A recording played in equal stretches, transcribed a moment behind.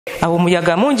Awo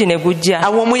omuyaga mungi ne gujja.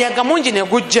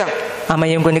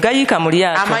 Amayengo ne gayiika mu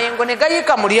lyato.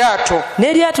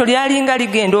 N'eryato lyalinga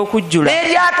ligenda okujjula.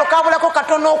 N'eryato kabulako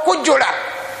katono okujjula.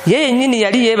 Ye yennyini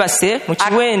yali yeebase mu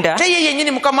kiwenda. Ate ye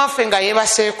yennyini Mukama waffe nga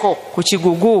yeebaseeko ku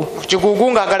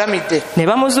kigugu ng'agalamidde. Ne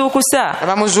bamuzuukusa.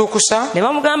 Ne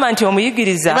bamugamba nti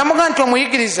omuyigiriza.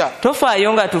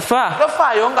 Tofaayo nga tufa.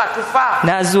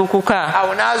 N'azuukuka.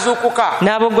 Awo n'azuukuka.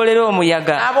 N'aboggolera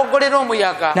omuyaga.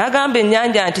 N'agamba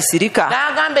ennyanja nti sirika.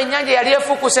 N'agamba ennyanja yali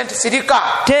efuukuse nti sirika.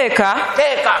 Teeka.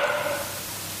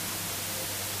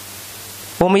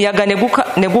 Omuyaga ne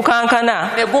gukankana.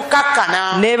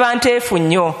 N'eba nteefu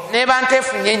nnyo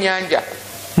ennyanja.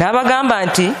 N'abagamba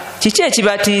nti kiki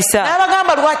ekibatiisa?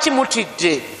 N'abagamba lwaki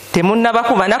mutidde?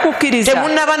 Temunnabakuba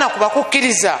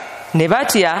kukkiriza. Ne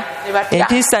batya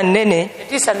entiisa nnene.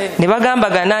 Ne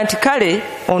bagambagana nti kale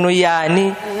ono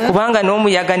y'ani? Kubanga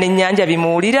n'omuyaga n'ennyanja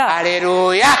bimuwulira.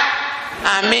 Aleluya.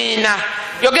 Amiina.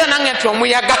 Yogera nange nti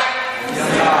omuyaga.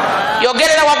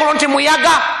 Yogerera waggulu nti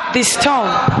muyaga. The storm.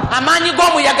 Amaanyi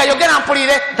g'omuyaga yogera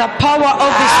mpulire. The power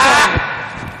of the storm.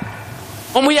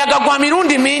 Omuyaga gwa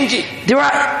mirundi mingi. There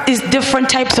is different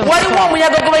types of storm. Waliwo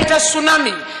omuyaga gwe bayita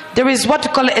tsunami. There is what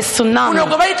you call a tsunami.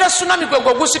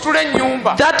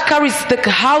 That carries the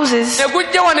houses and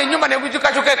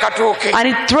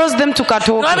it throws them to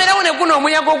Katoke.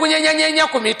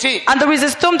 And there is a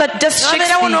storm that just shakes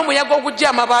the, and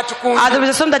there is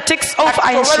a storm that takes off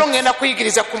iron sheets.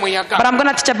 But I'm going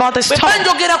to teach about the storm.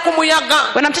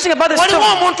 When I'm teaching about the storm,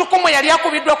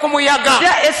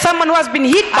 there is someone who has been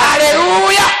hit by.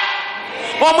 Hallelujah.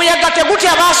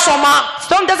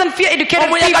 Storm doesn't fear educated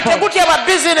people.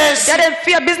 Business. Doesn't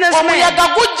fear businessmen. It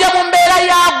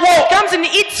comes in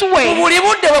its way.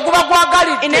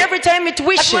 In every time it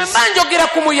wishes. When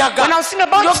I sing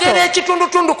about storm,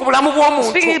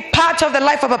 speaking part of the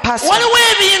life of a person. There are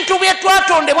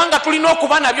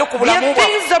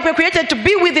things that were created to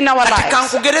be within our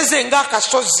lives.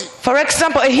 For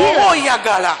example, a hill.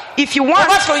 If you want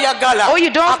or you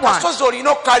don't want,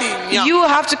 you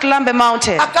have to climb a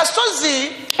mountain.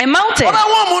 A mountain.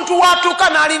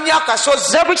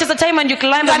 That reaches a time when you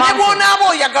climb a mountain.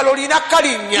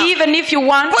 Even if you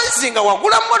want,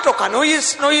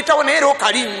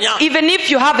 even if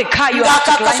you have a car, you have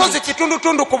to climb it.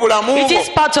 It is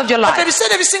part of your life.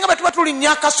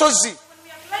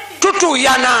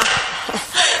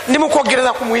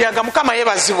 Ndimukwogereza ku muyaga Mukama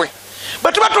yeebazibwe.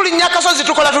 Bwe tuba tulinnya akasozi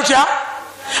tukola tutya?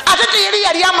 Ate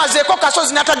yali amazeeko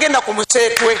kasozi n'atagenda ku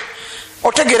museetwe.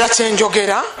 Otegera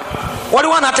kyenjogera?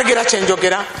 Waliwo n'ategera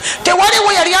kyenjogera?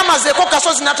 Tewaliwo yali amazeeko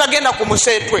kasozi n'atagenda ku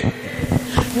museetwe.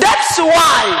 That's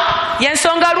why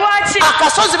yensonga lwaki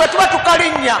akasozi bwe tuba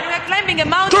tukalinnya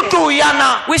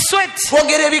tutuyana, we sweat,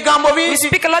 twogera ebigambo bingi, we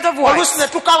speak a lot of words, oluusi ne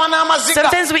tukaba n'amaziga,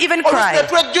 sometimes we even cry,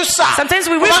 sometimes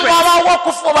we weep, wabawo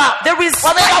okufuba, there is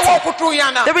wabeerawo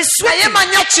okutuyana, there is sweating. Naye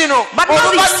manya kino, but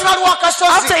oluvannyuma lw'akasozi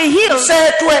after a hill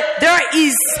there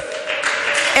is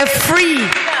a free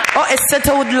or a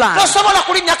settled land.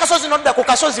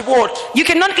 You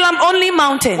cannot climb only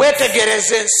mountains.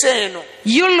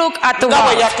 You look at the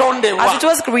world as it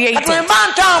was created. As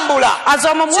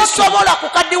I'm walking,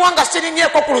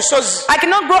 I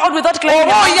cannot grow out without climbing a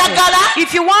mountain.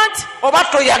 If you want,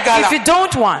 if you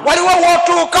don't want,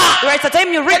 there is a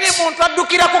time you reach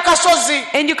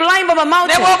and you climb up a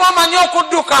mountain.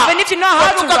 Even if you know how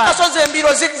to run, you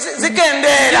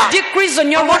decrease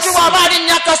on your muscle.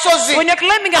 When you're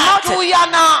climbing a mountain,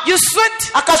 you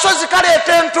sweat. A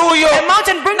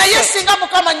mountain brings sweat.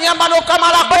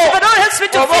 But if I don't help me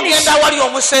to finish,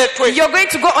 you're going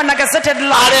to go on a gazetted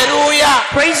land. Hallelujah.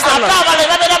 Praise the Lord.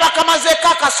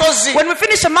 When we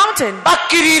finish a mountain,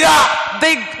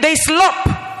 they slop.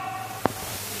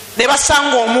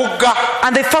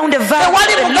 And they found a valley.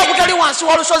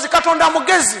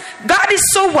 God is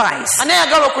so wise.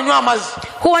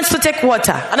 Who wants to take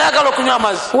water?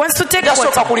 Who wants to take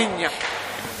water?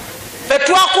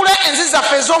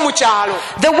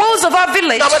 The walls of our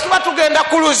village,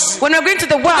 when we're going to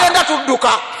the well,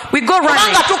 we go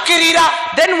running.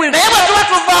 Then when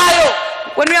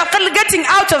we are getting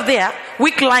out of there,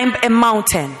 we climb a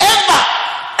mountain.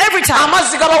 Every time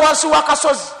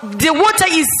the water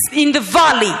is in the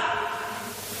valley.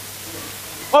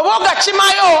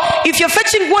 If you're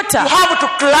fetching water, you have to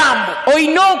climb.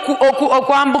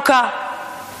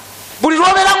 Every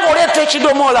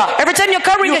time you're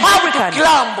carrying a jerrycan,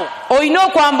 or you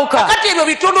know kwambuka. That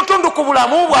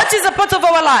is a part of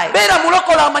our life. Be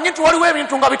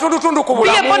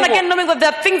born again knowing that there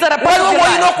are things that are part of your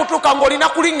life.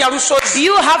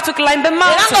 You have to climb the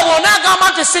mountain.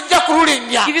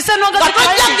 If you say no,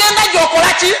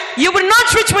 you will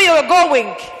not reach where you are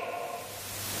going.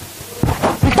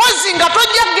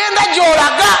 tojja kugenda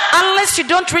gy'olaga unless you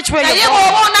don't reach where naye you're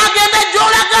bw'oba going. onaagenda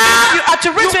gy'olaga You are to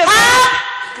reach where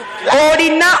you're going.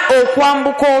 Olina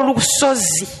okwambuka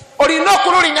olusozi. olina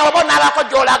okululinya oba onaabako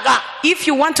gy'olaga. If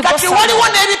you want to go kati somewhere, waliwo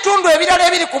n'ebitundu ebirala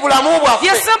ebiri ku bulamu bwaffe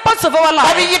there are some parts of our life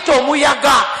babiyita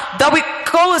omuyaga. that we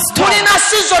call a storm. tulina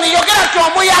season yogera ti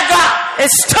omuyaga. A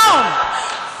storm.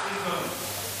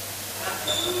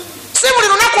 si buli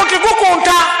lunaku nti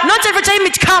gukunta. Not every time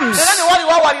it comes. era ne wali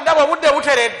wawalinda bwe budde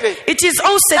buteredde. It is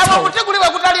all abo settled. obuti guli bwe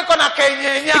gutaliko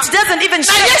nakenyeenya. It doesn't even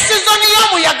naye shake. season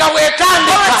y'omuyaga Or a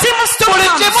weetandika team of storm buli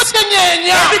kimu comes.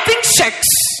 kinyeenya. Everything shakes.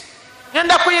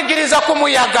 ngenda kuyigiriza ku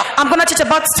muyaga. I'm going to teach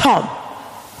about storm.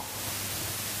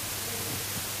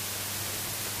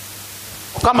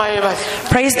 mukama yebaze.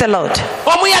 Praise the Lord.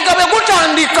 omuyaga bwe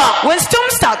gutandika When storm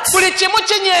starts, buli kimu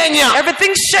kinyeenya.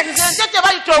 everything shakes. nze kye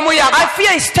bayita omuyaga. I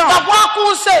fear a storm. nga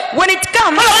gwakuuse. When it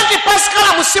comes, olaba nti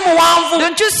pasikala musimu wanvu.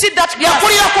 don't you see that grass?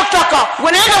 yakulira ku ttaka.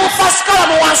 When naye it ne comes, bupasikala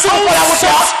mu wansi bukola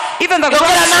butya. even the yogera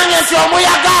grass, nange nti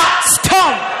omuyaga.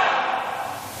 storm.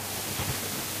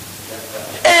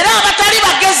 era abatali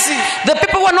bagezi The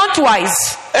people who are not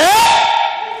wise,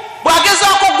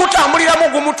 bwagezaako gutambuliramu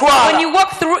gumutwala. when you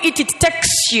walk through it, it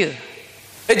takes you.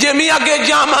 egyo emiyaga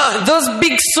egy'amaanyi. Those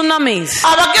big tsunamis.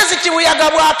 abagezi kibuyaga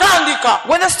bw'atandika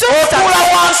When the storm otuula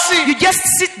starts, wansi you just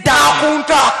sit down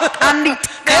n'akunta. and it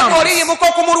naye comes. ng'oliyimuka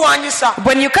okumulwanyisa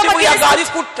When you come kibuyaga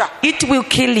against alikutta. it, it will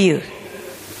kill you.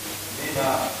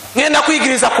 ngenda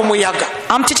kuyigiriza ku muyaga.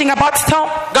 I'm teaching about storm.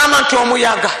 gamba nti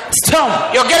omuyaga. Storm.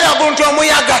 yogera gu nti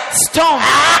omuyaga. Storm.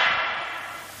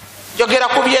 yogera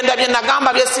ku byenda bye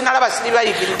nagamba bye sinalaba siri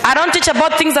bayigiriza. I don't teach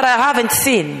about things that I haven't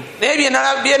seen. naye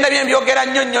byenda bye mbyogera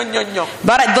nnyo nnyo nnyo nnyo.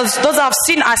 But those I've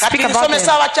seen, I speak kati about nsomesa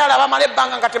them. abakyala abamala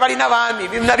ebbanga nga tebalina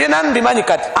baami nabye nami bimanyi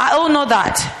kati. I all know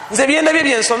that. nze byenda bye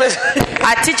byensomesa.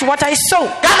 I teach what I saw.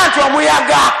 gamba nti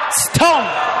omuyaga. Storm.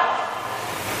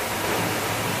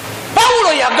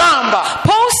 pawulo yagamba.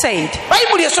 Paul said,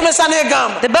 bayibuli esomesa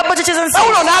n'egamba. the Bible teaches and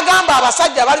pawulo says, n'agamba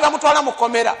abasajja baali bamutwala mu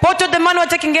kkomera. Paul told the man who were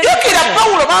taking it. jukira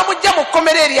pawulo bamujja mu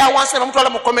kkomera erya wansi ne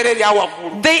bamutwala mu kkomera erya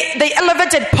waggulu. They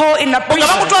elevated Paul in a nga prison.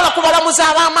 bamutwala ku balamuzi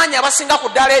ab'amaanyi abasinga ku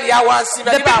ddala erya wansi.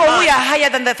 The people who are higher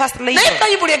than the first lady. naye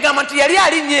bayibuli egamba nti yali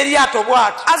alinnya eryato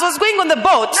bw'ati. As I was going on the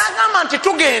boat, n'agamba nti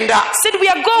tugenda. said we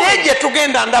are naye going. gye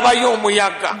tugenda ndabayo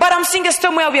omuyaga. But I'm seeing a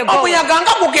storm where we are going. omuyaga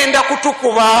nga gugenda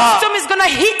kutukuba. Storm is going to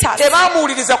hit us.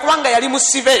 tebamuwuliriza kubanga yali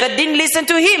musibe. They didn't listen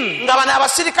to him. nga bano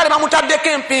abasirikale bamutaddeko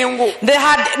empingu. They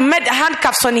had made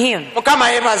handcuffs on him. mukama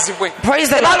yeebazibwe. Praise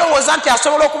the Lord. tebalowooza nti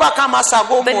asobola okubaako amaaso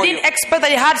They ag'omwoyo. didn't expect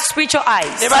that he had spiritual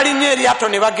eyes. ne balinnya eryato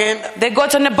ne bagenda. They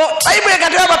got on a boat. bayibuli ega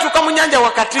teba batuuka mu nnyanja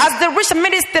wakati. As they reached the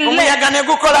middle of the lake, omuyaga ne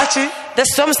gukola ki. the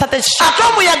storm started shaking. ate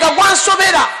omuyaga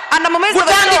gwansobera. And the moment of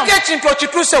the gutandika storm, ekintu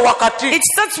okituuse wakati. it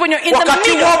starts when you're in the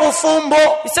wakati middle.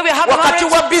 w'obufumbo. So we have wakati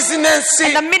marriage, wa bizinensi.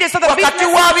 in the midst of the wakati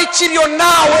business, wa biki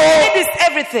byonnaawo. it is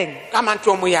everything. gamba nti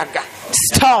omuyaga.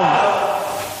 Storm.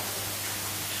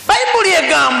 bayibuli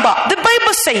egamba. The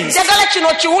Bible says, njagala kino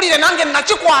kiwulire nange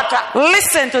nakikwata.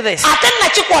 listen to this. ate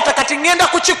nakikwata kati ngenda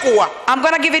kukikuwa. I'm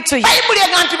going to give it to you. bayibuli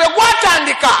egamba nti bwe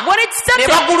gwatandika When it ne started,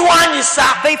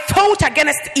 bagulwanyisa. they fought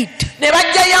against it. ne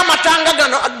bajjayo amatanga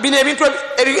gano bino ebintu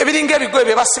ebiringa ebigoye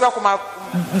bye basiba ku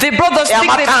They brought those things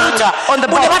they amatanga. put on the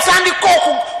ne boat. batandika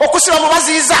okusiba mu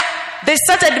baziyiza. They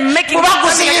started making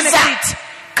coming against it.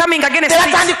 Coming against ne it.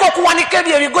 batandika okuwanika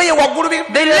ebyo ebigoye waggulu.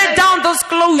 They laid down those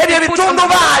clothes ebyo they put on the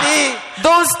boat. ebitundubaali.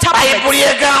 Those tablets. bayibuli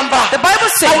egamba. The Bible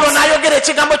pawulo says, n'ayogera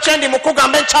ekigambo kye ndi mu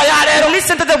kugamba enkyayaleero.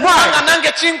 listen to the nga word.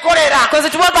 nange kinkolera. Because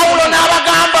it was pawulo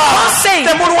n'abagamba. saying,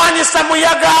 temulwanyisa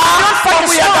muyaga. don't fight the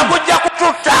omuyaga storm. gujja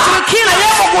kututta. It will kill us.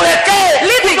 naye muguleke.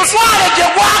 Leave it. tutwale gye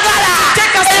gwagala.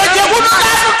 Take us eyo to gye the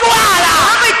gututwala.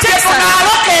 Wherever it takes us.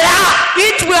 tunaalokera.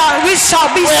 We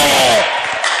shall be saved.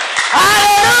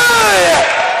 Haleluya.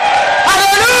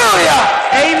 Haleluya.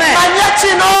 Amen. manya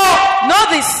kino. Know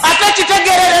this. ate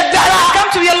kitegerere ddala. Come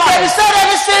to realize. ebiseera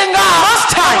ebisinga. Most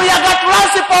times. omuyaga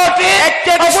transport.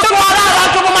 ogutwala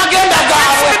abantu mu magenda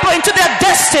gaabwe. People into their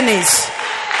destinies.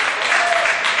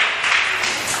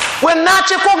 When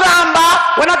nakikugamba.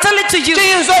 When I tell it to you,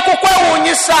 kiyinza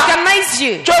okukwewuunyisa. recognize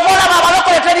you. kyova olaba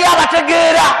abalokole teri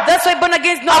abategeera. That's why born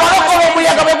against no abalokole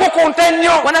omuyaga bwe gukunta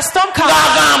ennyo. when a storm comes,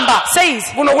 ng'agamba. says,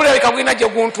 guno gulabika gulina gye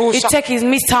it guntuusa. takes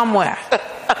me somewhere.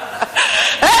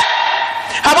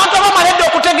 abantu abamaledde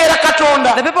okutegeera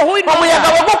katonda. The people who know omuyaga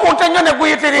that, bwe gukunta ennyo ne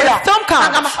guyitirira. when storm comes,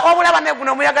 agamba obulaba ne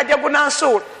guno omuyaga gye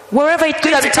gunansuula. wherever it goes to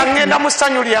kirabika take me, ngenda mu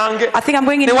ssanyu lyange. I think I'm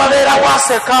going in. ne wabeera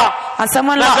waaseka. and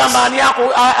someone lost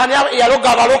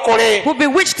who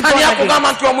bewitched born again.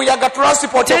 Tells you that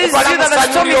the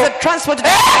storm is a transport to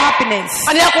happiness.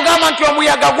 Tells you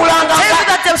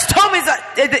that the storm is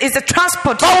a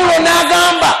transport.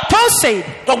 Paul said,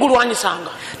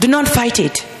 do not fight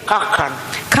it.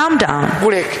 Calm down.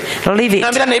 Leave it.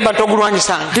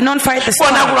 Do not fight the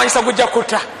storm.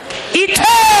 It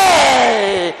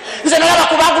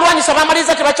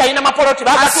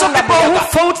as some people who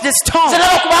fought the storm,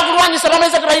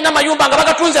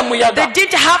 they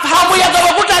didn't have house.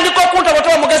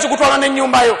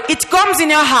 It comes in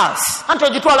your house.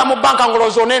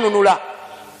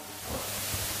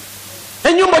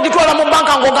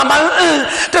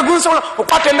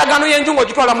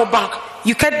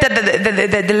 You cut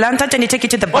the lantern and you take it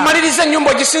to the bank.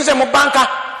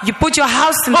 You put your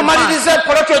house in the bank.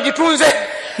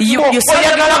 You want to sell it.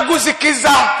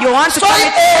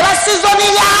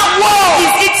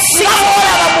 Is it season?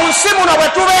 To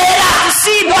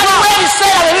see now.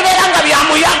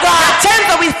 Times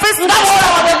that we face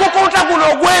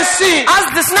as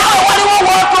the snow.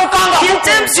 In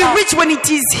times you reach when it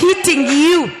is hitting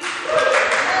you.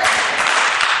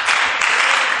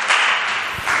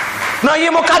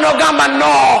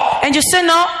 And you say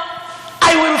no.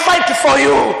 I will fight for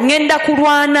you.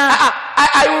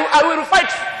 I will fight.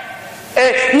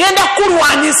 I'm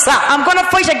going to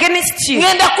fight against you.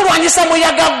 I'm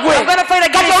going to fight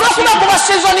against you.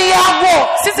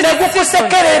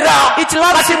 It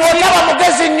loves you.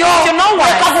 You know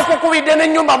why?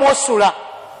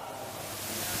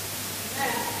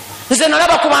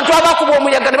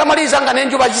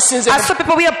 I saw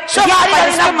people we are hit by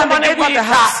the storm and they gave up the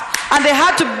house. And they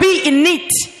had to be in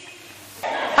it.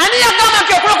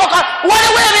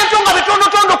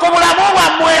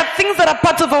 Things that are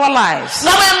part of our lives.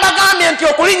 Like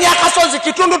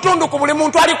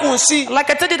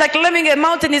I told you, like climbing a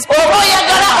mountain is.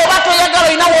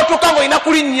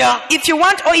 If you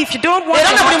want or if you don't want,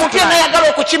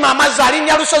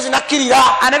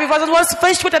 and everybody wants to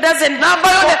face what it doesn't. Have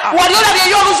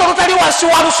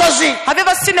you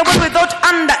ever seen a way without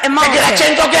under a mountain?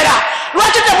 Why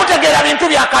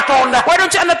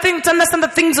don't you understand the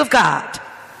things of God?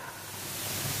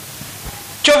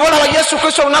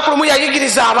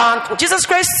 Jesus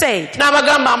Christ said that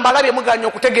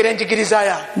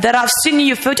I've seen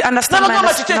you fail to understand my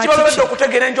teaching.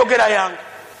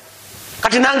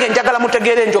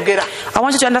 I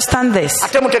want you to understand this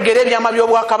and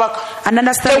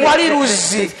understand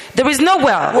there is no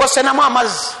well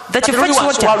that you fetch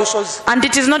water and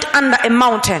it is not under a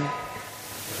mountain.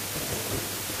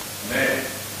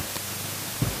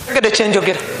 There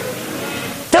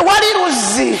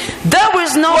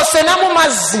is no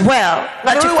well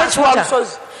that you fetch water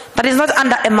that is not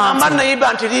under a mountain.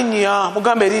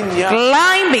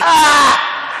 Climb it.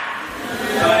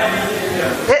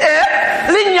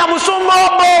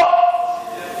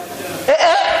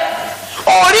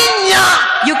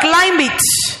 You climb it.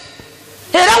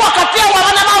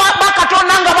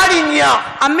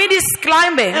 Amid this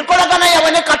climbing, it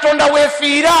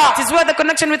is where the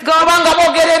connection with God.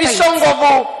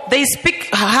 They speak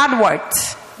hard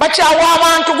words. They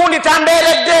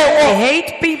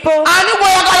hate people.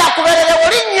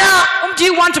 Whom do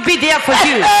you want to be there for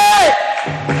you?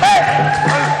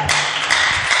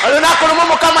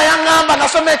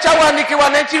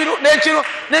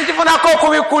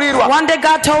 One day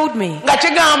God told me that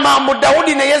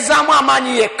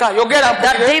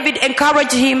David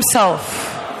encouraged himself.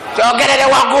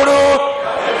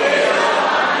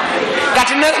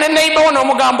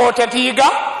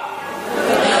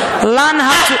 Learn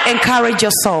how to encourage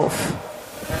yourself.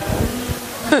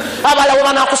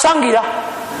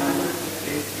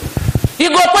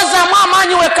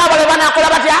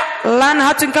 Learn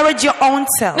how to encourage your own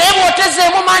self. They will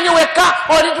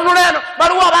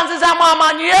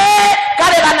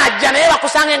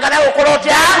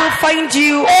find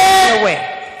you nowhere.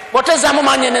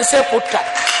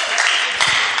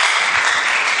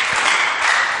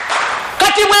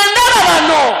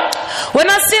 When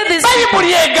I see this,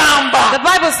 the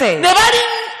Bible says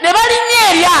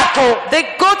they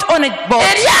got on a boat.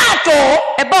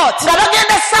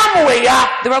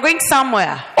 They were going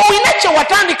somewhere. There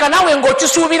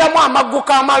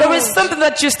is something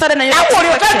that you started and you had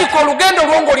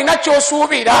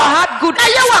good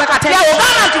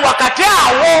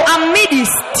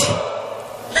amidst.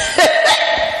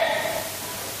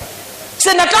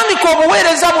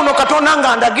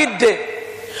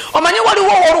 Omanyi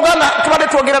waliwo oluganda tubadde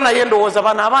twogera naye ndowooza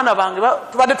abaana bange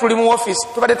tubadde tuli mu office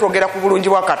tubadde twogera ku bulungi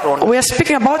bwa Katonda. We are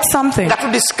speaking about something. Nga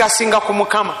tudiscussinga ku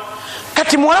Mukama.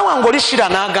 kati muwala wange olishira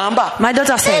n'agamba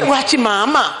lwaki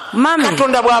maama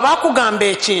katonda bw'aba akugamba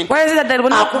ekintu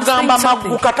akugamba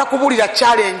magguka takubulira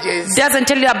challenges. Doesn't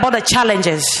tell you about the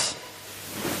challenges.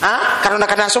 Katonda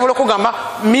kati asobola okugamba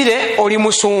Mire oli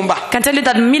musumba. Can tell you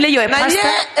that Milly, you're a pastor.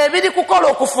 Naye ebiri kukola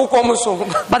okufuuka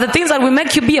omusumba. But the things that will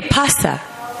make you be a pastor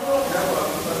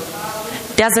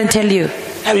doesn't tell you.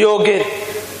 Yogere.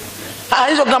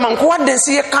 Ayinza okugamba nkuwadde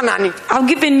ensi ye Kanani. I've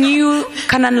given you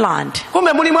Canaan land.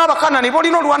 Kumbe mulimu abakanani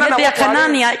bolina olwana nabo. They are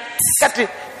Canaanites. Kati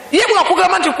ye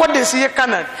bwakugamba nti nkuwadde ensi ye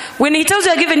Kanani. When he tells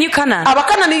you I've given you Canaan,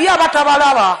 abakanani ye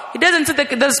abatabalaba. He doesn't say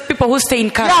those people who stay in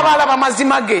Canaan. Ye abalaba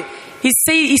mazima ge. He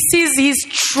sees his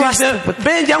trust.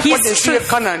 His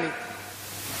truth.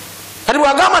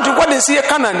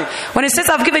 When he says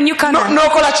I've given you Canaan,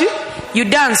 you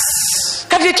dance.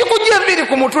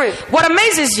 What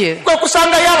amazes you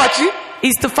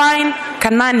is to find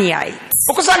Canaanites.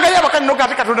 See,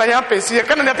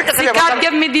 God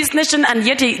gave me this nation and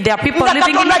yet there are people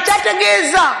living in it.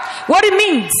 What it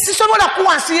means,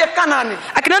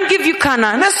 I cannot give you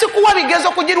Canaan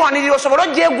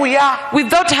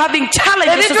without having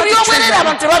challenges to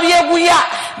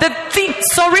the thing,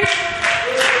 sorry.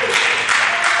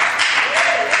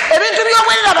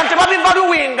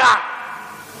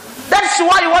 That's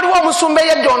why waliwo omusumba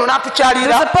ey'eddono n'atukyalira.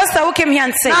 There's a pastor who came here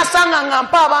and said, n'asanga nga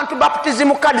mpa abantu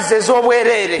baptism cards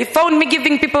ez'obwereere. He found me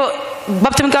giving people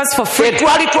baptism cards for free.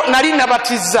 Nali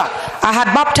nabatiza. I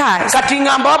had baptized. Kati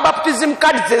ngamba baptism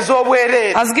cards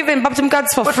ez'obwereere. I was given baptism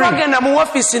cards for free. Twagenda mu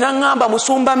office n'angamba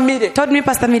musumba Mire. Told me,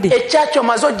 Pastor Midi, ekyaki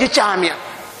omaze ogikyamya.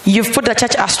 You've put the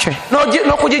church astray. And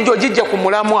you've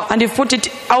put it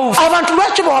out. Why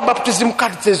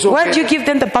do you give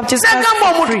them the baptism card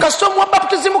for free?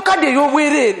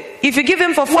 If you give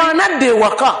them for free,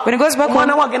 when he goes back home,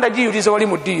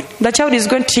 the child is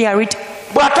going to hear it.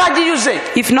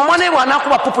 If not,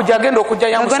 they're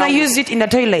going to use it in the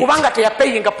toilet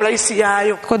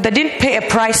because they didn't pay a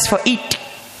price for it.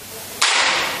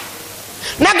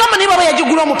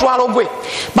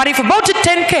 But if you bought it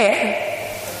 10K,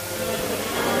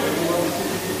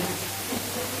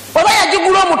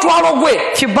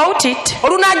 if you bought it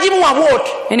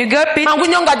and you got it, you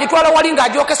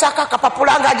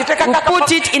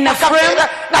put it in a frame,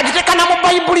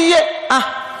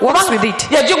 what's with it?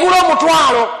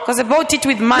 Because they bought it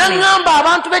with money.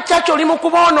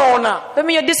 That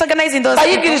means you're disorganizing those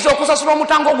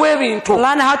people.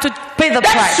 Learn how to pay the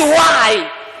price.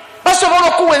 That's why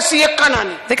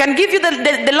they can give you the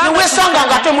land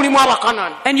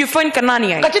and you find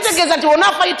Canaanites. That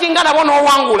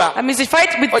means you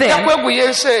fight with them,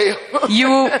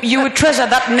 you will treasure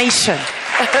that nation.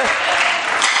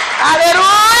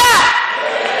 Hallelujah!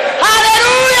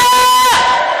 Hallelujah!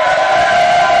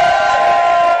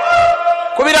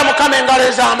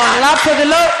 Clap for the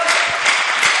Lord.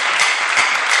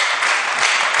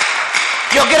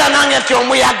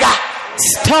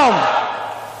 Storm.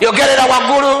 Yogerera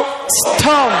waggulu.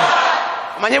 Storm.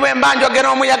 Manyi bwe mba njogera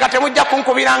omuyaga temujja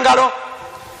kunkubira ngalo.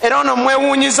 Era ono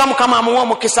mwewuunyiza Mukama amuwa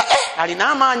omukisa. Alina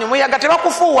amaanyi omuyaga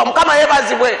tebakufuuwa Mukama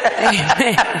yeebazibwe.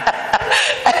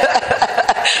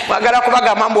 Mwagala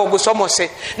kubaga mambo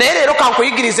ogusomose. Naye leero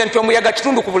kankuyigirize nti omuyaga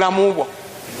kitundu ku bulamu bwo.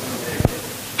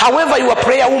 However you are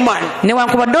prayer woman,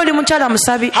 however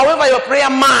you are prayer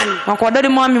man, however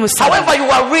you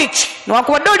are rich,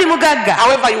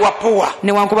 however you are poor,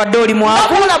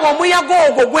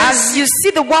 as you see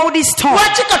the world is torn,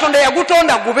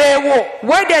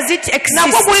 why does it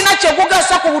exist?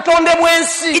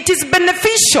 It is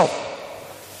beneficial.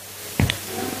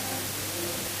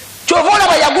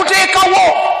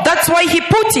 That's why he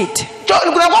put it. It's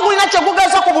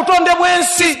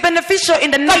beneficial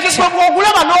in the nature.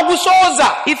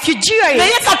 If you jeer it,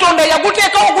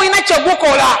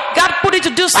 God put it to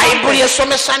do something.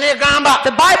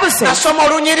 The Bible says,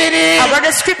 I read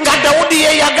the scripture.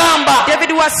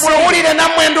 David was saying,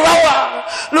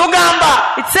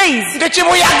 it says,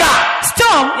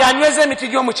 storm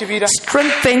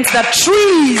strengthens the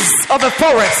trees of a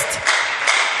forest.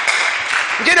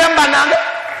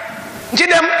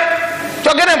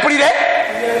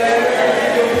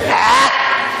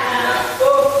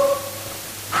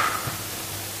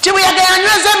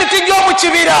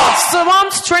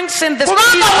 Storm strengthens the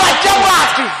trees.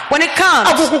 When it comes,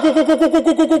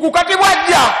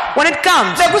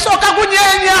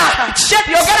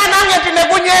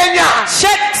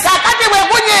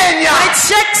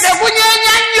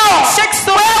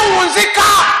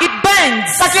 it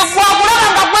bends.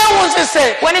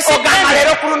 When it's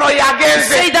bending,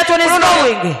 say that one is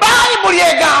going.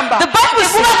 The Bible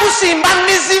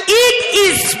says it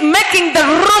is making the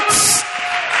roots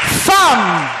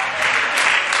firm.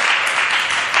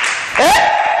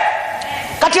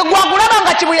 kati gwagulaba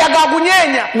nga kibuyaga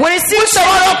agunyenya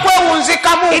gusobola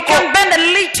okwewunzikamu it can bend a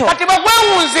little. kati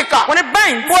bwewunzika When it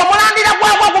bends, bw'omulandira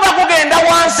gwagwa guba gugenda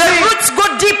wansi the roots go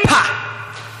deeper.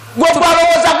 gwe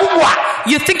gwalowooza gugwa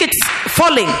You think it's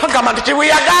falling. agamba nti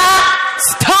kibuyaga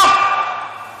Stop.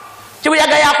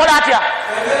 kibuyaga yakola atya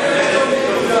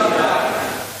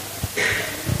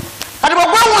kati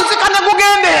bwegwewunzika ne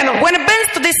gugenda eno When it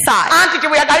bends to this side, anti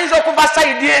kibuyaga ayinza okuva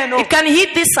sayidi eno it can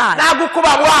hit this side.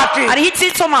 n'agukuba bw'ati And it hits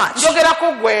it so much. njogera ku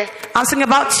gwe I'm saying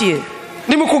about you.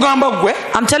 ndi mu kugamba gwe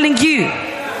I'm telling you.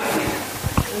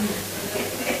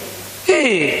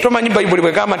 tomanyi bayibuli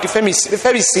bwegamba nti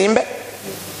ffe bisimbe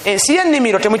ensi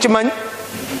y'ennimiro temukimanyi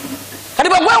kati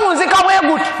bwegwewunzika bwe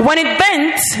guti When it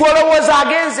bends, gwolowooza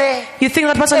agenze you think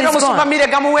that person era is gone. musumamire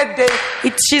gamuwedde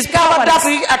She's gabadde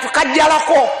powerless.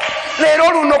 atukajjalako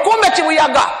leero luno kumbe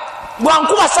kibuyaga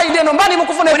bwankuba sayidi eno mba ndi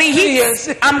mukufuna When he hits,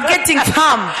 I'm getting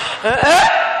calm.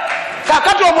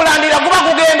 kakati omulandira guba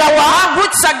gugenda wa Our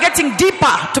roots are getting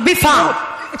deeper to be found.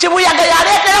 kibuyaga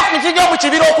yaleetera ku miti gy'omu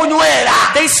kibira okunywera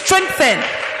They strengthen.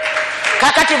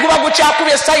 kakati guba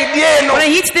gukyakubye sayidi eno When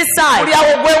it hits this side, oli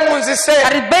awo gwewunzise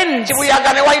and it bends,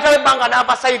 kibuyaga ne wayitawo ebbanga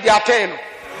n'ava sayidi ate eno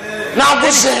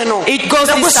n'aguza eno it goes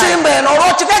this side. negusimba eno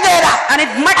olwokitegeera And it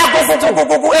makes this too.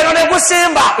 eno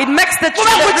negusimba It makes the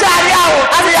kuba gukyali awo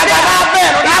kibuyaga n'ava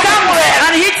eno n'agukuleera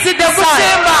and hits it this side.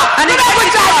 negusimba And it kuba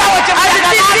makes gukyali awo kibuyaga and it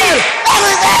n'ava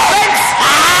is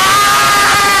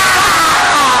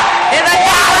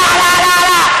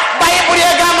bayibuli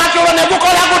egamba nti olwo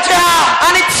negukola gutya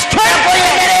and it strengthens.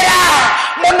 neguyemerera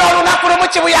muno olunaku lumu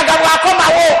kibuyaga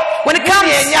bwakomawo When it comes,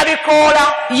 enya bikoola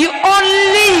you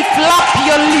only flap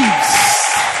your leaves.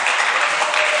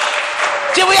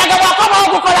 kibuyaga bwakomawo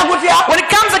gukola gutya When it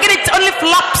comes again, it only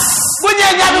flaps.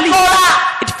 gunyenya bikoola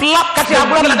It flaps kati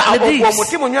the leaves.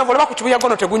 omuti munywevu olaba ku kibuyaga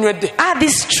ono tegunywedde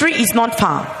This tree is not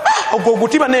firm. ogwo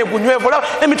ogutiba naye gunywevu olaba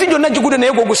emiti gyonna gigudde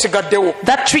naye gwo gusigaddewo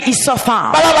That tree is so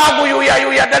firm. baba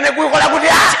baguyuyayuya dda ne gukola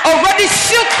gutya Already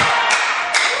shook.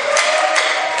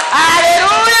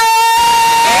 aleluya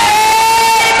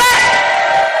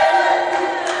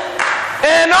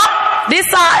eno This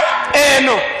side,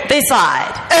 eno this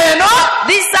side, eno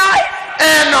this side,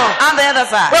 eno and the other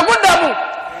side. weguddamu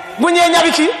gunyenya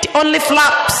biki It only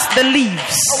flaps the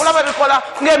leaves. obulaba bikola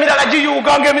ng'emirala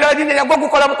giyuuga ng'emirala ginyenya gwe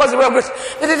gukola bukozi bwegwesi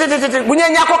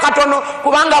gunyenyako katono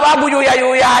kubanga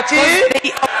baguyuyayuya ki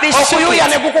They shook okuyuya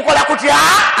it, ne gukukola kutya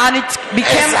and it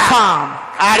became calm.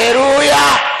 aleluya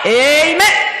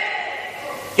Amen.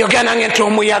 yogera nange nti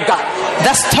omuyaga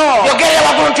The storm. yogerera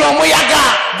waggulu nti omuyaga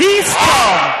This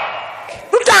storm.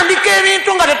 tutandika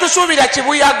ebintu nga tetusuubira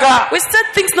kibuyaga We start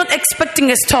things not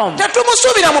expecting a storm.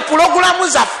 tetumusuubira mu pulogulamu We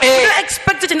zaffe don't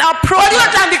expect it in our wali program.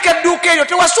 otandika edduuka eryo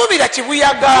tewasuubira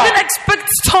kibuyaga We don't expect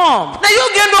storm. naye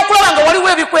ogenda okulaba nga waliwo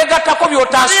ebikwegattako There are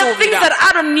things by'otaasuubira that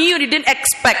I don't knew you didn't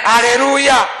expect.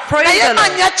 aleluya Praise naye the Lord.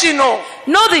 manya kino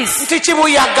Know this. nti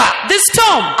kibuyaga This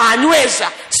storm anyweza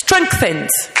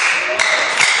strengthens.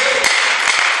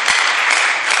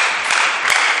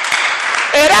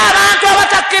 era abantu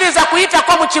abatakkiriza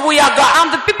kuyitako mu kibuyaga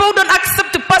And the people who don't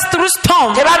accept to pass through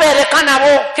storm tebabeereka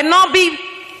nabo cannot be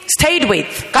stayed with.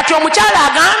 kati omukyala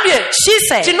agambye She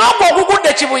said kino ogwo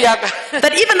ogugudde kibuyaga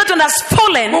that even that one has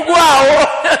fallen,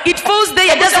 gugwawo it falls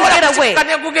there, it doesn't get away.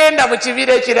 ne gugenda mu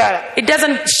kibira ekirala It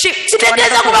doesn't shift. to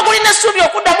kitegeeza another kuba one. gulina essuubi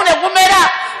okuddamu ne gumera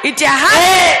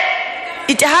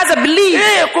It has a belief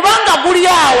kubanga guli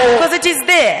awo because it is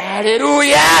there.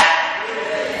 aleluya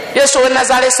yesu owe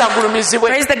nazaalesi agulumizibwe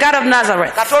Praise the God of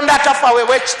Nazareth. katonda atafa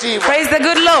aweebwa ekitiibwa Praise the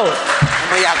good Lord.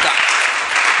 omuyaga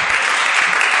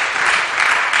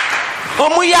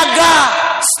omuyaga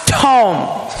Storm.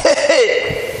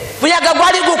 muyaga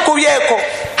gwali gukubyeko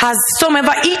Has storm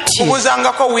ever eaten you?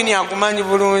 obuzangako wini agumanyi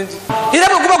bulungi era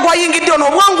bwe guba gwayingidde ono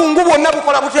obwangungu bwonna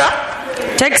bukola butya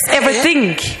Takes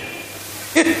everything.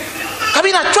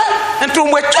 kabina cwe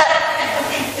entumbwe cwe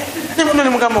nemuno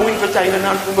nemugamba wini tokyalina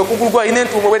nantumbwe kugulu gwalina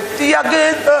entumbwe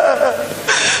wetiyagenda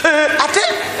ate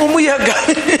omuyaga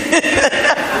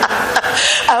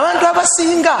abantu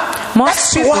abasinga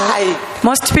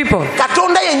Most people.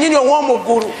 katonda yennyini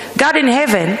ow'omuggulu God in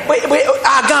heaven,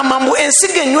 agamba mbu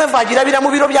ensigo enywevu agirabira mu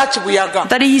biro bya kibuyaga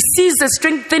that he sees a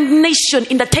strengthened nation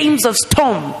in the times of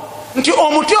storm. nti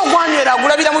omuti ogwanywera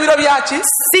agulabira mu biro byaki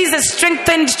Sees a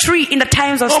strengthened tree in the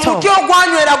times of storm. omuti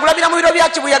ogwanywera agulabira mu biro bya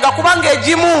kibuyaga kubanga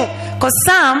egimu Because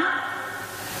some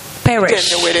perish.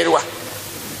 tendewererwa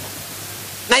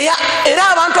naye era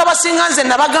abantu abasinga nze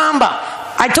nabagamba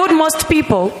I told most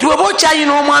people, ti weba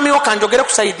okyayina omwami wo kanjogere ku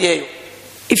sayidi eyo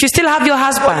if you still have your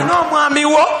husband, n'omwami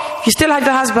wo you still have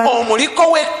your husband,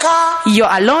 omuliko wekka you're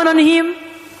alone on him,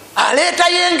 aleeta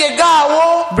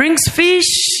yengegaawo, brings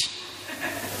fish,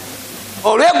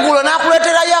 olweggulo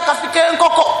n'akuleeterayo akafi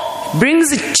k'enkoko, brings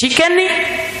chicken,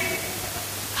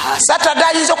 Saturday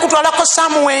ayinza okutwalako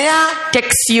somewhere,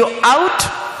 takes you out.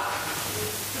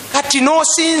 kati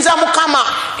n'osinza Mukama,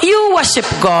 You worship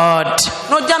God.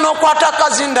 n'ojja n'okwata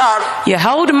akazindaalo, You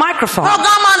hold microphone.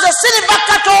 n'ogamba nze siriva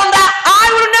Katonda, I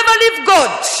will never leave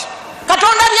God.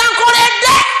 Katonda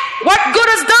byankoledde, What God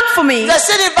has done for me, nze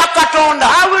siriva Katonda.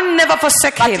 I will never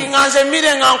forsake Kati Him. nga nze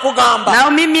mmire nga nkugamba, Now,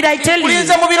 Mimi, I tell you,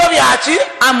 kulinze mu biro byaki,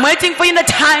 I'm waiting for you in the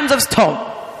times of storm.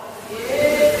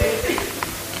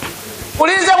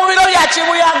 kulinze mu biro bya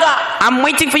kibuyaga. I'm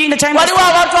waiting for you in the time of Waliwo storm.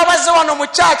 abantu abazze wano mu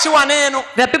kyaki wano eno,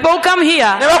 There are people who come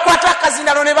here ne bakwata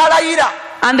akazindalo ne balayira,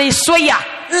 and they swear.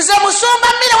 nze musumba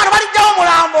mmire wano balijjawo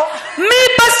mulambo, Me,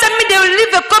 Pastor, me, they will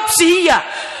leave a corpse here.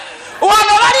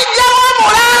 wano balijjawo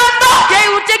mulambo, They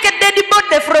will take a dead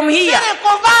body from here.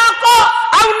 kuvaako.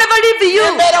 I will never leave you.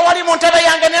 Embeera wali mu ntebe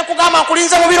yange ne nkugamba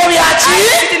nkulinze mu biro byaki, I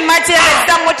sit in my chair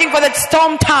and I'm waiting for the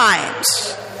storm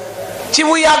times.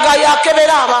 kibuyaga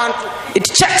yakebera abantu, It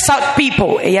checks out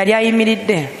people.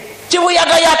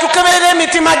 kibuyaga yatukeberera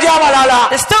emitima gy'abalala,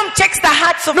 The storm checks the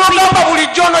hearts of people. n'ogamba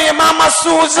bulijjo ono ye maama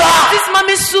Suuza, This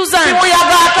mommy Susan.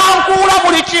 kibuyaga atankuula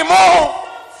buli kimu.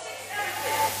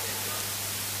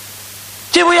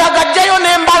 Kibuyaga ajjayo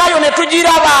n'embalayo ne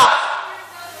tugiraba.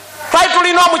 Twali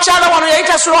tulina omukyala wano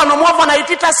yayita sula wano omwavu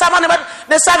nayitita saba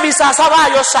ne saviisi asaba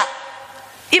ayosa,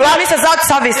 Even Mrs. Out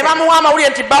service. ne bamuwa amawulire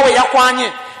nti bbawe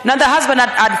yakwanye. Now the husband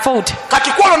had fought.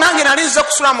 Kati kwolwo nange nali nze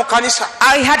kusula mu kanisa,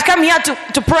 I had come here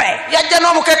to pray. yajja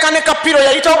n'omukeeka ne kapiro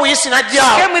yayita obuyisi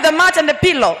n'ajjaawo, Came with a mat and a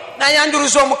pillow.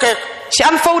 nayanjuluza omukeeka She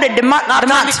unfolded the mat.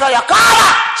 n'atandika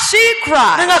yakaaba. She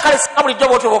cried. Nenga kale singa bulijjo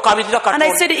bwotyo bw'okabirira And I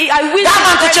Katonda. said, I wish Gamba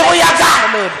nti kibuyaga,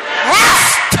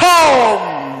 storm.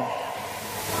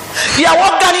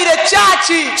 yawogganira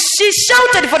ekyaki, She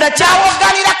shouted for the church.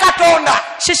 yawogganira Katonda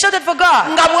She shouted for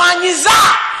God. nga bwanyiza.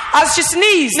 As she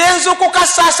sneezed, Nenzukuka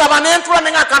saasaba ne ntula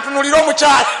ne nga kantunuulira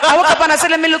omukyala, I woke up and I said,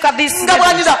 let me look at this. nga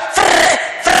bwanyiza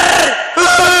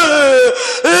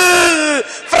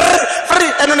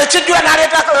eno ne kijjula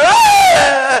n'aleetako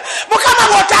Mukama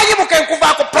bw'otaayimuka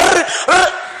enkuvaako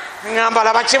ngamba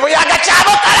laba kibuyaga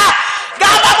kyabokala,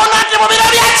 gamba muno nti mu biro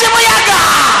bya kibuyaga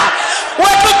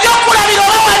wetujja okulabira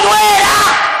oba wanywera.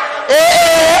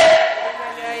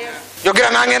 Yogera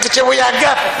nange nti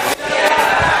kibuyaga.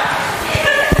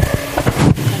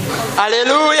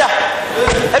 Haleluya.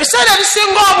 Ebiseera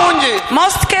ebisinga obungi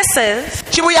Most cases,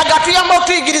 kibuyaga tuyamba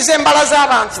okutuyigiriza embala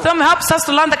z'abantu. storm helps us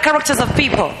to learn the characters of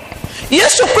people.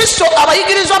 Yesu Kristo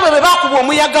abayigirizwa be bakuba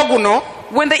omuyaga guno,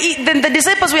 When the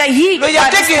disciples were hit lwe by the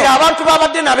yategeera storm, abantu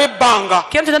babadde nabo ebbanga,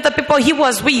 came to know the people he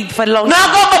was with for a long time.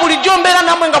 n'agamba bulijjo mbeera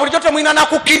nammwe nga bulijjo temulina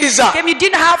nakukkiriza. Came, you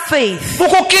didn't have faith.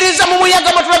 Mukukkiriza mu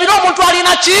muyaga mwe tulabire omuntu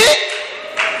alina ki?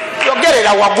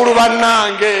 Yogerera waggulu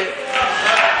bannange.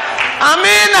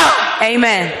 Amiina.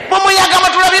 Amen. Mu muyaga mwe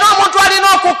tulabire omuntu alina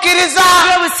okukkiriza.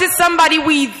 Where we see somebody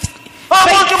with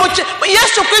Omuntu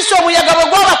Yesu Kristo omuyaga bwe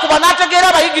gwabakuba n'ategeera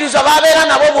abayigirizwa baabeera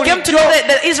nabo came to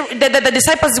bulijjo. know the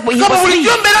disciples he Nga was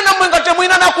bulijjo with. mbeera nammwe nga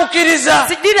temulina nakukkiriza.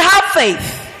 They didn't have faith.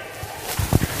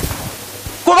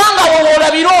 Kubanga wowe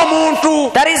olabire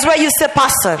omuntu. That is where you say,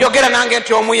 Pastor. Yogera nange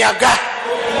nti omuyaga.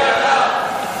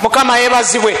 Mukama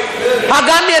yeebazibwe.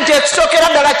 Agambye nti ekisookera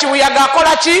ddala kibuyaga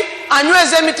akola ki?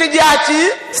 Anyweza emiti gyaki?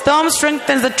 Storm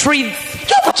strengthens the trees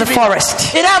of the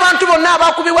forest. Era abantu bonna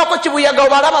abakubibwako kibuyaga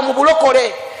obalaba mu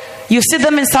bulokole. You see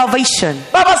them in salvation.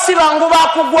 Baba si bangu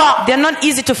bakugwa. They are not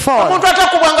easy to fall. Omuntu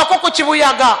atakubwangako ku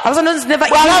kibuyaga. A person is never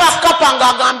bw'alaba easy. kapa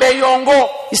ng'agamba eyongo.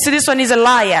 You see, this one is a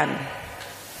lion.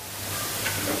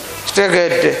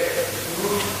 Kitegedde.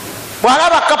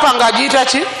 Bw'alaba kapa ng'agiyita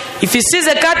ki? If you see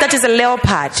a cat, that is a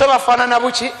leopard. So bafaanana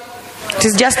buki? It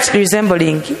is just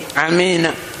resembling.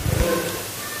 Amiina.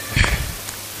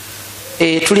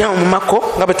 Tuli awo mu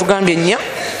Mako nga bwe tugambye nnya.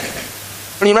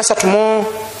 Lunyuma 3:7.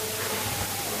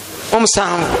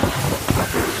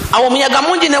 Awo omuyaga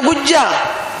mungi ne gujja.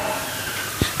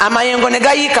 Amayengo ne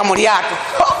gayiika mu lyato.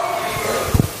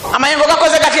 Amayengo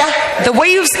gakoze gatya? The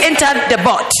waves entered the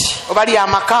boat. Oba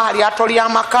ly'amaka, lyato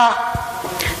ly'amaka,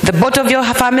 The boat of your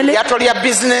family, lyato lya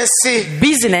bizinesi,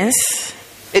 business,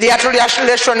 eryato lya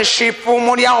relationship,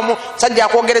 muli awo musajja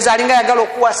akwogereza alinga yagala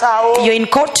okuwasaawo. you're in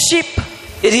courtship,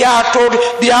 Eryato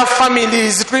lya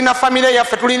families, tulina family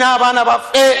yaffe, tulina abaana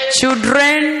baffe.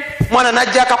 children. Mwana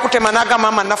najja akakutema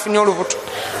n'agamba mama nafunye olubuto.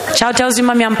 Child tells you,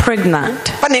 Mommy, I'm pregnant.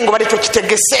 Paningo bali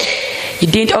tokitegese. You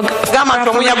didn't. Gamba nti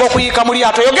omuyaga okuyiika mu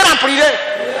lyato. Yogera mpulire.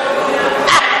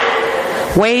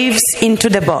 Waves into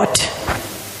the boat.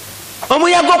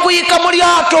 Omuyaga okuyiika mu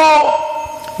lyato.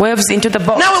 waves into the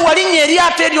boat. Nawe walinnya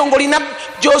eryato eryo ng'olina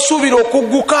gy'osuubira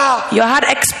okugguka. You had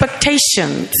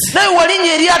expectations. Nawe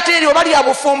walinnya eryato eryo oba lya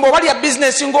bufumbo oba lya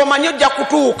bizinesi ng'omanyi ojja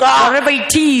kutuuka. Whatever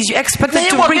it is, you expected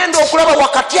to reach. Naye bw'ogenda okulaba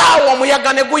wakati awo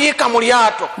omuyaga ne guyiika mu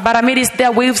lyato. But amidst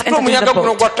their waves entered into the omuyaga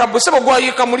guno boat. gwa tabbu sebo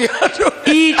gwayiika mu lyato.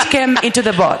 It came into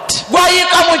the boat.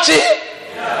 Gwayiika mu ki?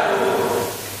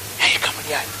 Yayiika mu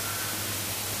lyato.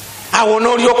 Awo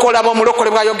n'olyoka olaba omulokole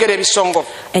bw'ayogera ebisongo.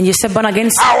 And you said born again.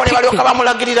 Awo ne balyoka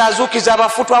bamulagirira azuukiza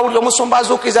abafu, twawulira omusumba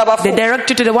azuukiza abafu. They direct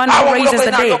you to the one who raises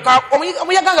the dead.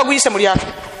 Omuyaga nga guyise mu lyato.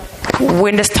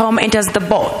 When the storm enters the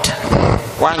boat.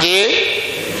 Wange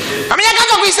omuyaga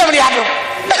nga guyise mu lyato.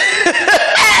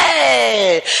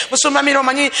 Musumamira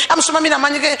omanyi amusumamira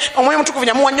amanyi omwoyo omutukuvu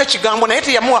yamuwa nnyo kigambo naye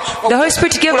teyamuwa. The Holy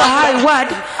Spirit gave a high word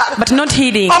but not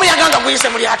heeding. Omuyaga nga guyise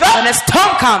mu lyato. When a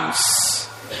storm comes.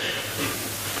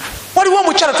 Waliwo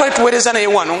omukyala twali tuweereza naye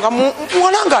wano nga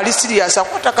muwala nga ali sirias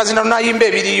akwata akazina n'ayimba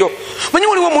ebiriyo. Manyi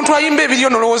waliwo omuntu ayimba ebiriyo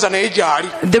nolowooza naye gy'ali.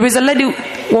 There is a lady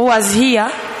who was here.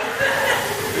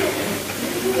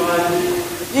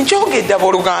 Njogedde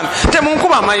abooluganda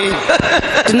temunkuba amayini.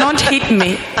 Do not hit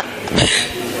me.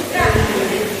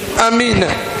 Amina.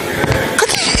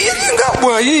 Kati nga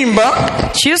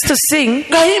bw'ayimba. She used to sing.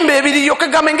 Ng'ayimba ebiriyo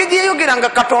kegamba engeri yeyogeranga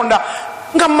Katonda.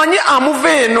 Nga manyi amuva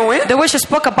eno. The way she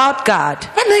spoke about God.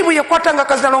 Naye bwe yakwatanga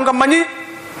akazina nga manyi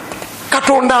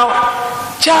Katonda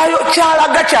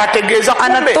kyalaga kyategeeza.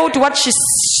 And I thought what she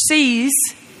sees.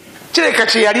 Kireka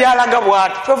kye yali alaga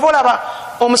bw'ati. Kyova olaba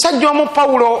omusajja omu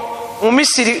mu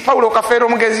Misiri Pawulo Kafeero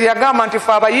omugezi yagamba nti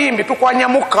fe abayimbi tukwanya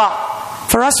mukka.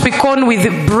 For us we con with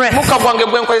breath. Mukka gwange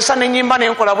gwe nkozesa n'ennyimba ne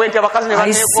nkola bwenti abakazi ne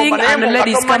banneegomba naye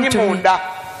mukka tomanyi munda.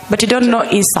 But you don't know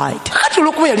inside. Kati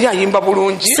olw'okuba yali ayimba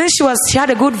bulungi. Since she had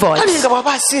a good voice. Kali nga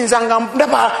bw'aba asinza nga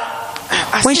ndaba.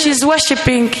 When she's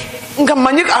worshipping. Nga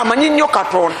amanyi nnyo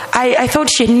Katonda. I thought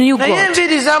she knew God. Naye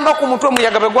enviiri zamba ku mutwe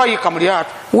omuyaga bwe gwayiika mu lyato.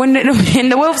 When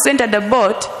the waves entered the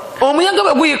boat. Omuyaga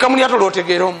bwe guyiika mu lyato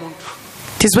lw'otegeera omuntu.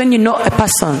 It is when you know a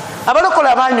person. Abalokole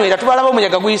abanywera tubalaba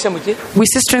omuyaga guyise mu ki? We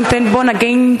see strengthened born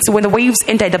again when the waves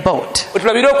enter the boat.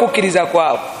 Tulabira okukkiriza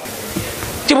kwabwe.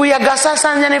 Kibuyaga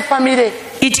asaasaanya ne famire.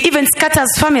 It even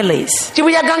scatters families.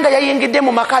 Kibuyaga nga yayingidde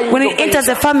mu maka when it enters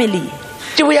a family.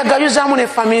 Kibuyaga yuzaamu ne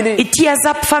family. It tears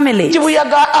up families.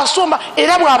 Kibuyaga asomba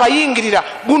era bw'abayingirira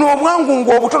guno obwangu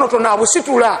ng'obutonotono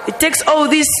abusitula. It takes all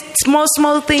these small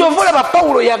things. Ky'ovolaba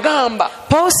Pawulo yagamba.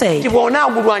 Paul said.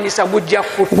 Bw'onaagulwanyisa gujja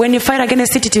kutta. When you fight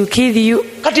against it, it will kill you.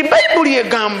 Kati Bayibuli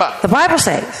egamba. The Bible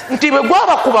says. Nti bwe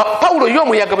gwabakuba Pawulo ye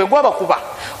omuyaga bwe gwabakuba.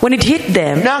 When it hit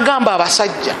them. N'agamba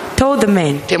abasajja. Told the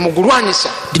men. Temugulwanyisa.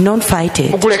 Do not fight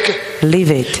it. Muguleke.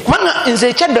 Leave it. Kubanga nze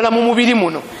ekyaddala mu mubiri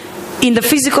muno. In the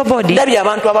physical body,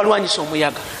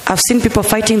 I've seen people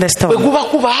fighting the storm.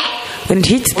 When it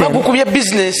hits them,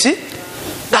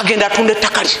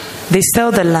 they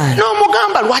sell the land.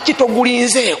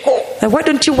 Why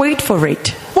don't you wait for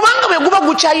it?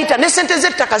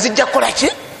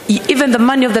 Even the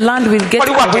money of the land will get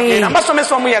away.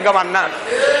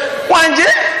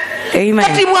 Amen.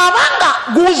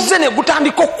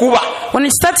 When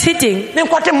it starts hitting, and I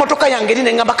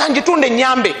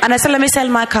say, let me sell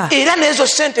my car, even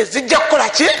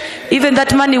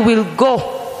that money will go.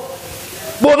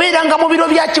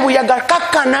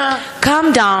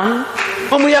 Calm down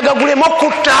so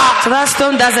that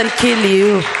storm doesn't kill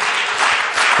you.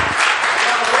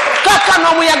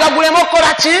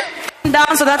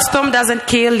 Down so that storm doesn't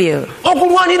kill you.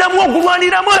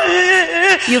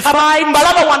 You fight.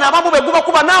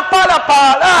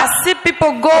 I see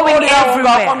people going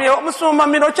everywhere.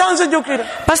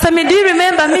 Pastor, do you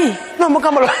remember me? You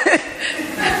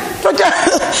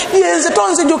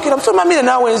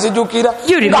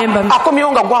remember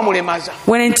me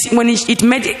when it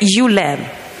made you lame.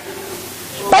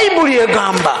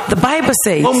 The Bible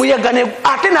says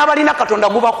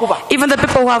even the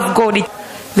people who have God,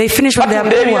 they finish what they are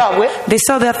poor. They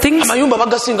sell their things.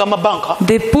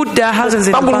 They put their houses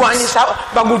in the banks.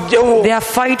 They are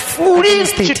fight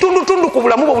against it.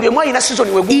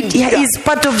 It is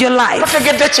part of your life.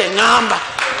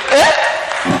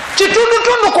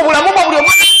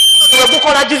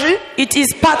 It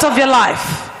is part of your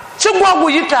life.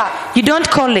 You don't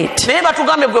call it,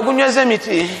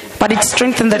 but it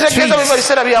strengthens the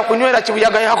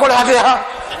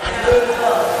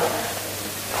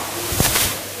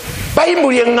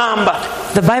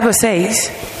The Bible says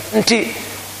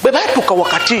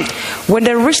when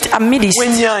they reached amidst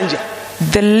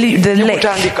the lake,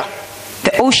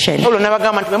 the ocean,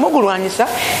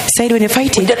 said when you're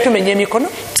fighting,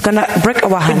 it's going to break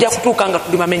our hands.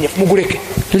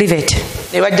 Leave it.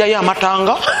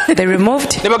 They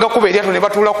removed.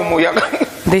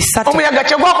 They sat. Omuyaga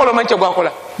kyegwakola omanyi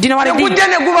kyegwakola. Do you know what it did?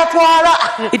 Ne gubatwala.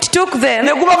 It took them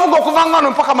ne gubavuga okuva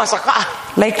ngano mpaka Masaka.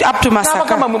 Like up to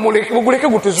Masaka.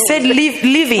 Said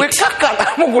leave it.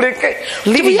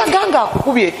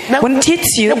 When it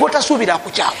hits you,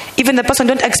 even the person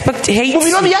don't expect hate.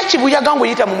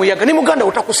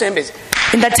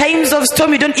 In the times of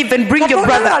storm, you don't even bring your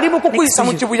brother.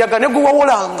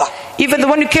 Even the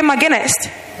one you came against.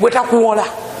 When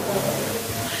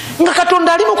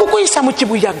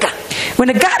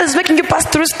the God is making you pass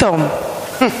through storm.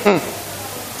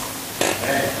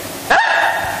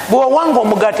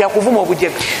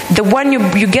 The one you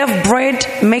gave bread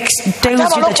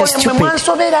tells you that you're stupid.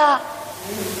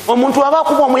 Omuntu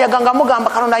abakuba omuyaga nga mugamba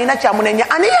Katonda alina kyamunenya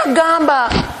ani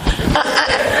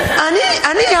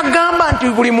yagamba nti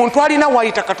buli muntu alina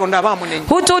wayita Katonda abamunenya.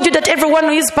 Who told you that everyone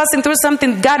who is passing through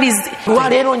something God is?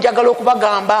 Leero njagala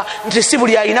okubagamba nti si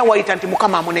buli alina wayita nti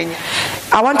Mukama amunenya.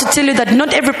 I want to tell you that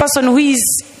not every person who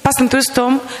is passing through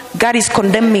storm, God is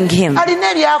condemning him.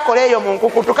 Alina ebyakola eyo mu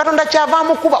nkukutu Katonda kyava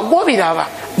mukuba gwobiraba.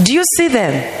 Do you see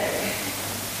them?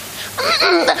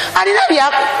 Alina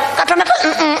byako Katonda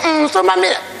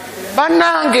nsomamira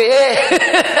banange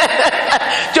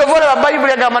kyovora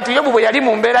Bayibuli agamba nti Yobu bwe yali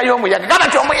mu mbeera y'omuyaga gamba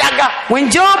nti omuyaga. When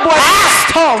Job was in a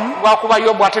storm, wakuba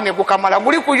Yobu ate ne gukamala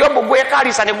guli ku Yobu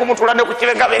gwekaalisa ne gumutula ne ku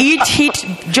kibega. It hit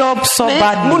Job so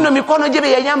badly. Muno mikono gye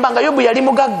be yayambanga Yobu yali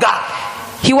mugagga.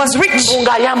 He was rich.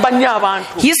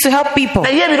 He used to help people.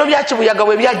 When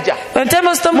the time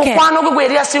of storm came,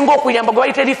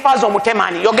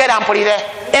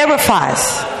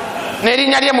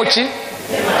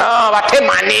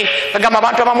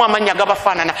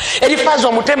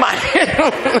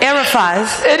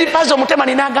 Eliphaz. Eliphaz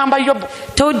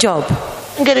told Job,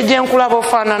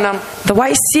 the way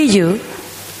I see you,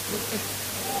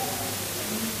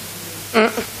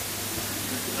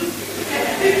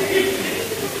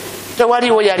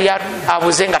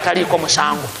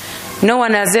 no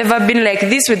one has ever been like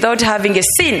this without having a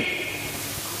sin.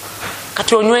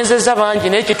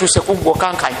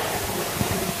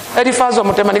 Eliphaz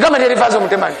omutemani gamba Eliphaz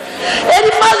omutemani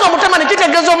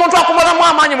kitegeeza omuntu akubonamu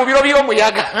amaanyi mu biro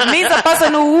by'omuyaga. Means a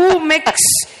person who makes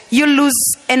you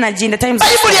lose energy in the times of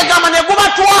storm.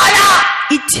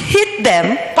 It hit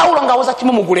them. Paul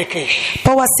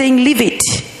was saying leave it.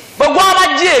 When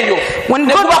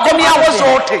God brought them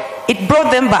out, it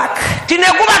brought them back.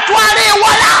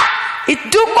 It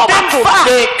took them far.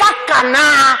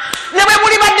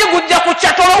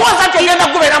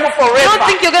 Don't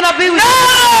think you're gonna be with me.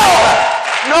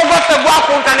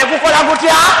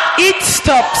 It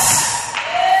stops.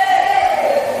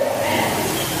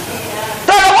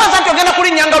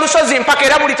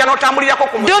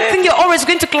 Don't think you're always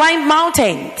going to climb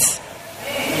mountains.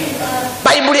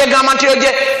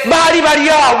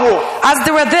 As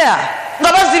they were there,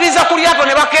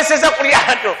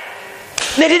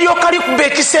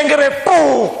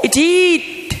 it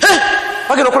hit.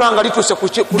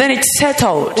 Then it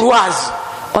settled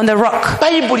on the rock.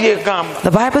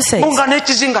 The Bible says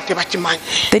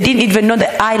they didn't even know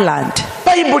the island.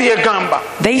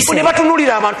 They said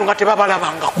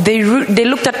they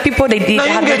looked at people they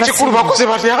had never seen.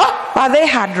 But they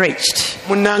had reached.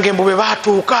 When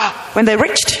they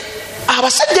reached,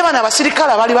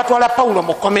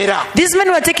 these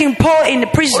men were taking Paul in the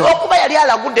prison.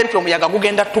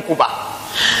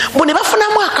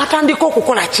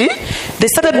 They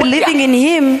started believing in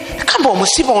him.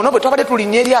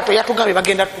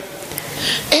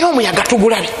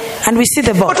 And we see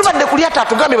the boat.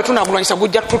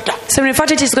 So in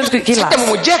fact it is going to kill us.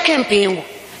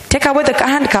 Take away the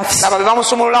handcuffs.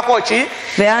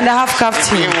 They handcuffed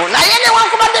him.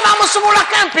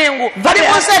 But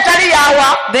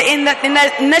in the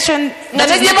nation,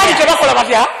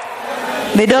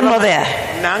 they don't know there.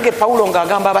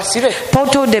 Paul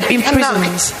told them in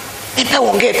prisons.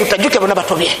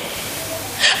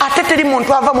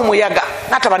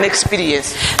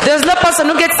 There's no person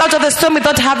who gets out of the storm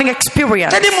without having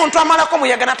experience.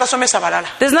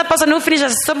 There's no person who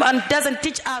finishes the storm and doesn't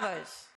teach others.